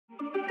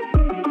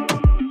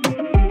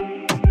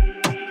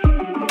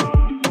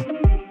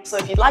So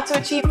if you'd like to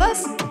achieve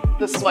this,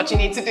 this is what you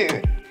need to do.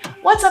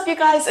 What's up you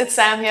guys, it's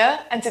Sam here,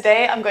 and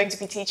today I'm going to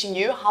be teaching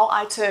you how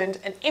I turned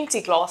an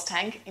empty glass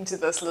tank into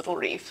this little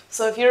reef.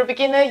 So if you're a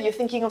beginner, you're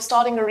thinking of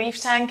starting a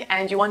reef tank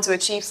and you want to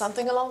achieve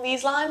something along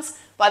these lines,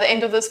 by the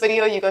end of this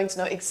video you're going to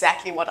know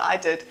exactly what I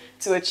did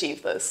to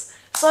achieve this.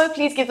 So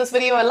please give this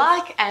video a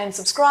like and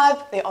subscribe.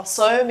 There are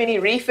so many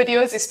reef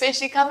videos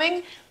especially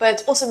coming,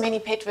 but also many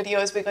pet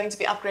videos. We're going to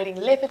be upgrading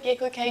leopard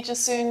gecko cages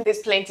soon. There's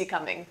plenty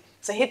coming.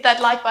 So hit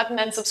that like button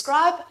and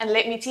subscribe and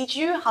let me teach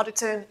you how to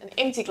turn an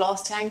empty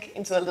glass tank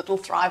into a little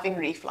thriving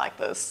reef like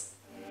this.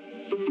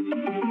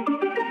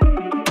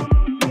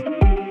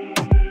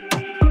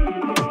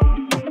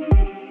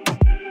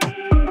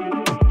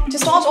 To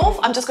start off,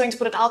 I'm just going to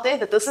put it out there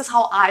that this is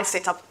how I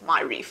set up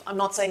my reef. I'm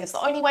not saying it's the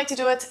only way to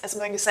do it. As I'm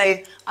going to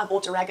say, I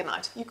bought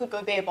aragonite. You could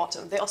go bare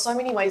bottom. There are so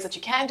many ways that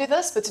you can do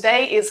this, but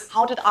today is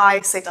how did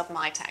I set up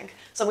my tank.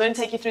 So I'm going to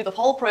take you through the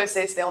whole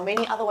process. There are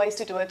many other ways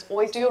to do it.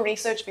 Always do your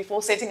research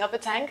before setting up a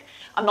tank.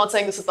 I'm not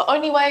saying this is the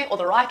only way or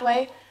the right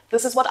way.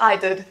 This is what I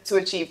did to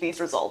achieve these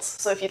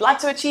results. So if you'd like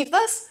to achieve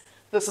this,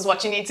 this is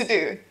what you need to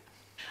do.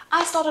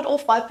 I started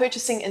off by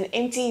purchasing an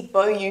empty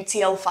Boyu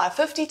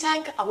TL550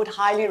 tank. I would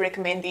highly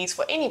recommend these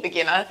for any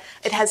beginner.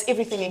 It has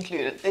everything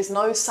included. There's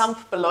no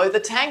sump below the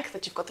tank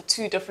that you've got the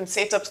two different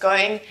setups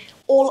going.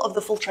 All of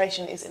the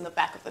filtration is in the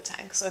back of the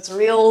tank. So it's a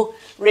real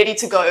ready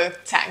to go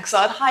tank. So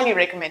I'd highly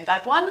recommend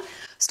that one.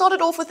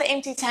 Started off with the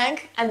empty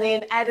tank and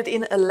then added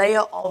in a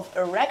layer of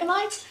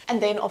aragonite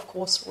and then of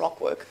course rock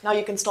work. Now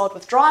you can start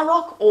with dry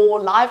rock or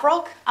live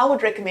rock. I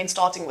would recommend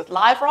starting with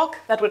live rock.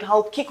 That would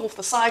help kick off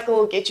the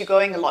cycle, get you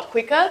going a lot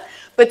quicker.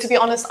 But to be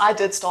honest, I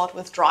did start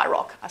with dry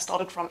rock. I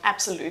started from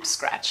absolute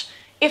scratch.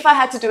 If I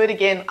had to do it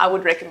again, I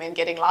would recommend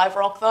getting live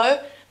rock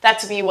though. That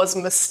to me was a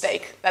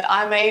mistake that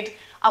I made.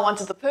 I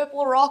wanted the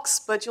purple rocks,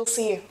 but you'll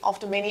see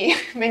after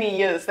many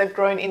years they've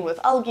grown in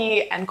with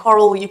algae and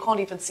coral. You can't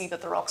even see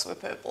that the rocks were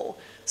purple.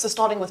 So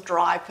starting with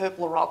dry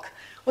purple rock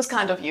was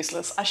kind of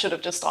useless. I should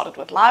have just started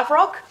with live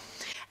rock.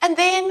 And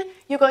then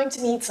you're going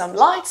to need some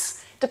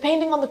lights.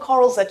 Depending on the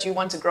corals that you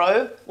want to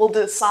grow, will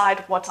decide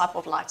what type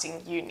of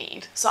lighting you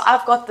need. So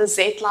I've got the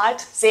Z light,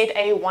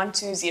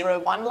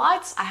 ZA1201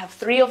 lights. I have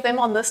 3 of them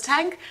on this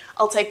tank.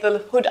 I'll take the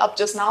hood up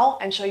just now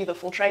and show you the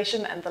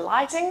filtration and the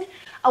lighting.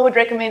 I would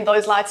recommend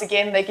those lights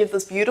again. They give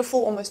this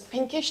beautiful, almost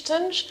pinkish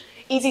tinge,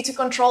 easy to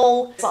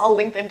control. So I'll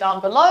link them down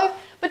below.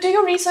 But do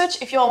your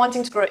research. If you are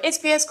wanting to grow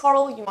SPS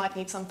coral, you might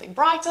need something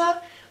brighter,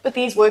 but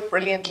these work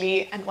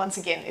brilliantly. And once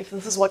again, if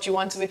this is what you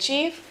want to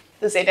achieve,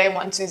 the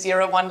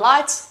ZA1201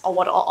 lights are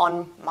what are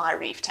on my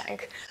reef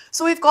tank.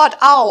 So we've got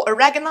our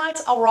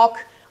aragonite, our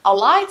rock, our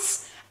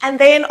lights, and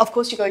then of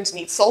course you're going to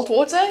need salt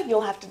water.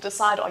 You'll have to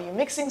decide, are you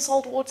mixing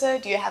salt water?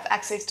 Do you have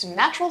access to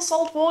natural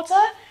salt water?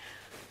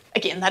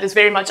 Again, that is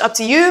very much up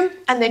to you.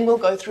 And then we'll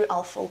go through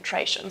our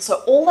filtration.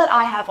 So all that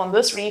I have on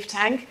this reef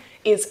tank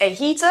is a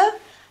heater,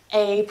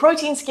 a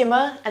protein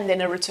skimmer, and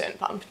then a return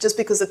pump. Just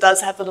because it does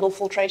have the little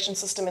filtration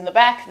system in the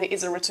back, there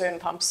is a return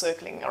pump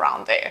circling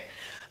around there.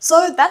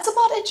 So that's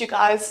about it, you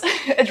guys.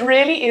 It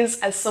really is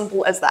as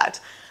simple as that.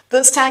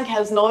 This tank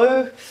has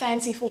no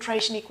fancy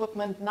filtration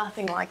equipment,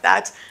 nothing like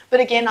that. But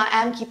again, I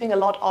am keeping a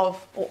lot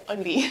of, or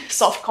only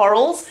soft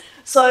corals.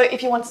 So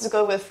if you wanted to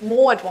go with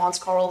more advanced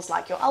corals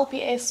like your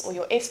LPS or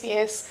your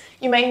SPS,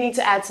 you may need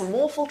to add some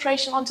more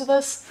filtration onto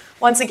this.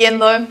 Once again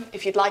though,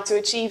 if you'd like to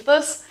achieve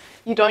this,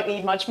 you don't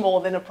need much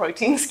more than a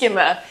protein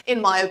skimmer,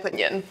 in my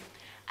opinion.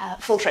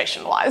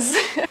 Filtration wise.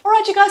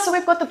 Alright you guys, so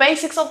we've got the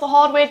basics of the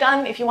hardware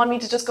done. If you want me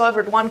to just go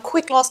over it one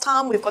quick last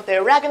time, we've got the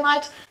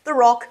aragonite, the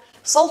rock,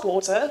 salt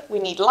water, we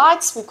need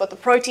lights, we've got the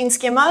protein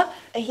skimmer,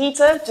 a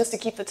heater just to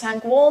keep the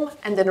tank warm,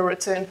 and then a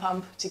return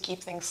pump to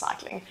keep things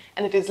cycling.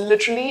 And it is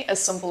literally as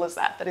simple as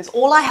that. That is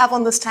all I have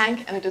on this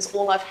tank, and it is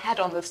all I've had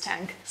on this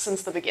tank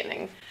since the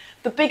beginning.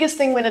 The biggest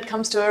thing when it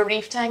comes to a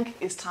reef tank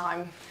is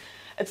time.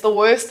 It's the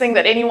worst thing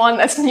that anyone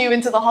that's new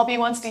into the hobby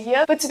wants to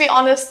hear. But to be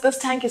honest, this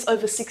tank is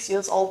over 6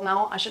 years old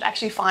now. I should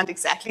actually find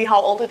exactly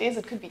how old it is.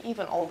 It could be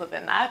even older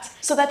than that.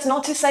 So that's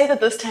not to say that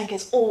this tank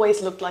has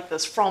always looked like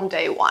this from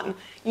day one.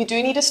 You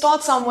do need to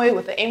start somewhere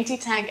with an empty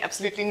tank,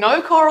 absolutely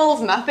no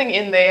corals, nothing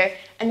in there,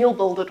 and you'll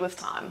build it with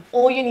time.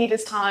 All you need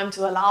is time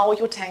to allow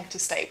your tank to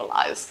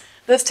stabilize.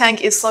 This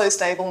tank is so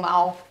stable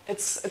now.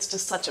 It's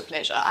just such a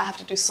pleasure. I have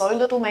to do so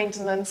little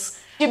maintenance.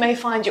 You may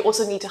find you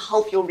also need to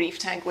help your reef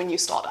tank when you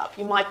start up.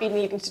 You might be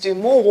needing to do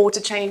more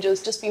water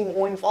changes, just be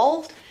more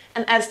involved.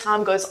 And as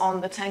time goes on,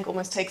 the tank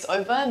almost takes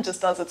over and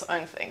just does its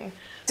own thing.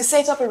 To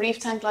set up a reef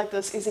tank like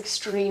this is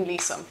extremely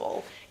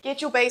simple.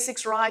 Get your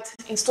basics right,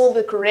 install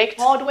the correct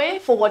hardware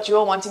for what you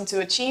are wanting to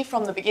achieve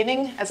from the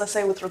beginning. As I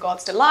say, with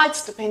regards to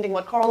lights, depending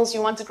what corals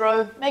you want to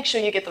grow, make sure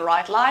you get the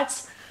right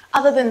lights.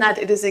 Other than that,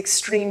 it is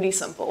extremely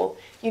simple.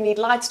 You need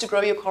lights to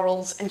grow your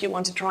corals, and you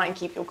want to try and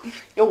keep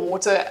your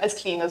water as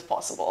clean as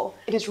possible.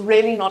 It is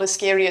really not as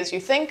scary as you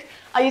think.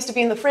 I used to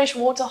be in the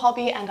freshwater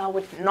hobby, and I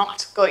would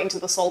not go into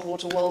the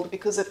saltwater world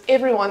because of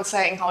everyone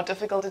saying how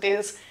difficult it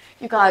is.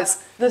 You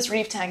guys, this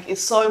reef tank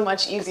is so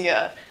much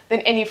easier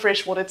than any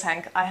freshwater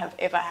tank I have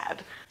ever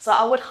had. So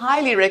I would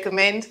highly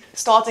recommend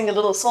starting a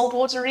little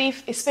saltwater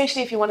reef,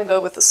 especially if you want to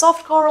go with the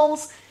soft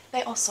corals.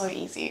 They are so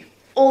easy.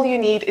 All you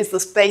need is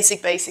this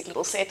basic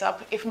little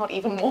setup, if not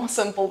even more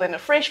simple than a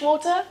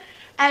freshwater,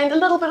 and a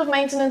little bit of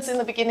maintenance in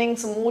the beginning,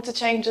 some water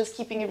changes,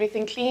 keeping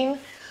everything clean.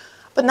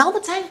 But now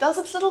the tank does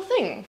its little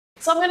thing.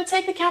 So I'm going to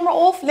take the camera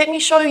off. Let me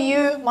show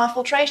you my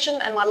filtration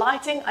and my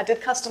lighting. I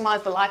did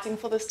customize the lighting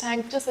for this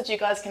tank just so that you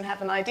guys can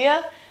have an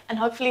idea, and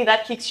hopefully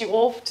that kicks you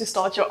off to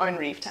start your own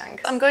reef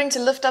tank. I'm going to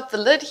lift up the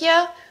lid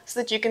here so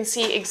that you can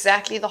see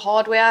exactly the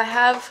hardware I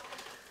have.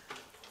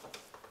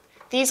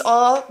 These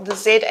are the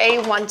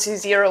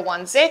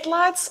ZA1201Z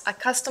lights. I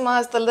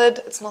customized the lid.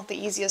 It's not the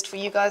easiest for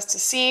you guys to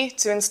see,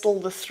 to install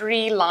the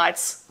 3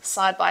 lights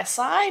side by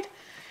side.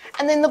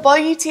 And then the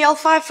Boyu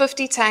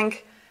TL550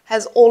 tank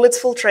has all its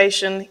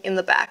filtration in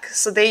the back.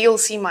 So there you'll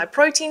see my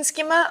protein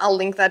skimmer. I'll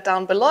link that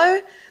down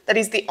below. That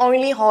is the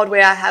only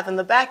hardware I have in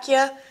the back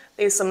here.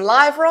 There's some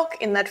live rock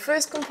in that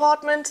first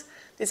compartment.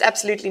 There's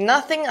absolutely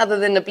nothing other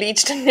than a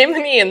bleached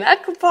anemone in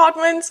that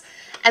compartment.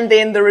 And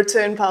then the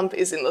return pump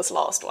is in this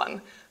last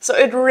one. So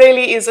it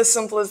really is as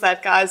simple as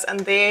that, guys. And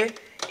there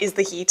is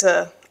the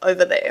heater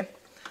over there.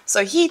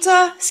 So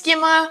heater,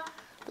 skimmer,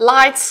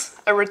 lights,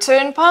 a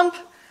return pump,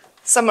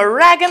 some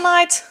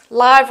aragonite,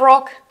 live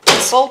rock,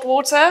 salt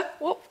water,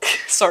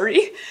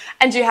 sorry,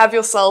 and you have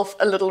yourself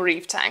a little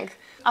reef tank.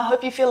 I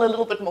hope you feel a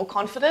little bit more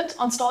confident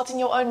on starting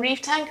your own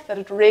reef tank, that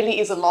it really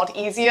is a lot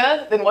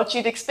easier than what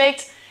you'd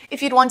expect.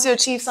 If you'd want to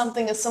achieve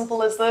something as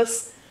simple as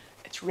this,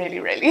 it's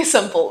really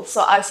simple.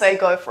 So I say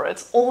go for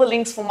it. All the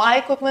links for my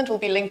equipment will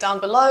be linked down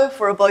below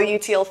for a Boyu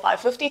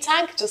TL550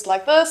 tank, just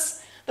like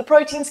this, the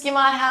protein skimmer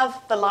I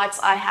have, the lights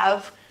I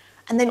have,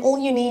 and then all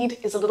you need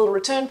is a little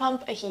return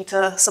pump, a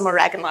heater, some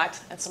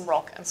aragonite, and some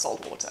rock and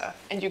salt water,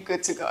 and you're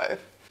good to go.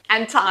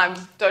 And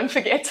time, don't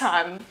forget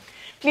time.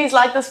 Please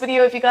like this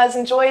video if you guys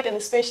enjoyed, and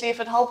especially if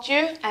it helped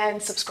you,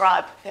 and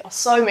subscribe. There are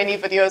so many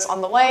videos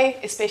on the way,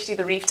 especially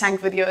the reef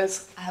tank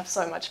videos. I have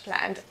so much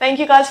planned. Thank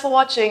you guys for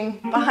watching.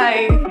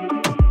 Bye.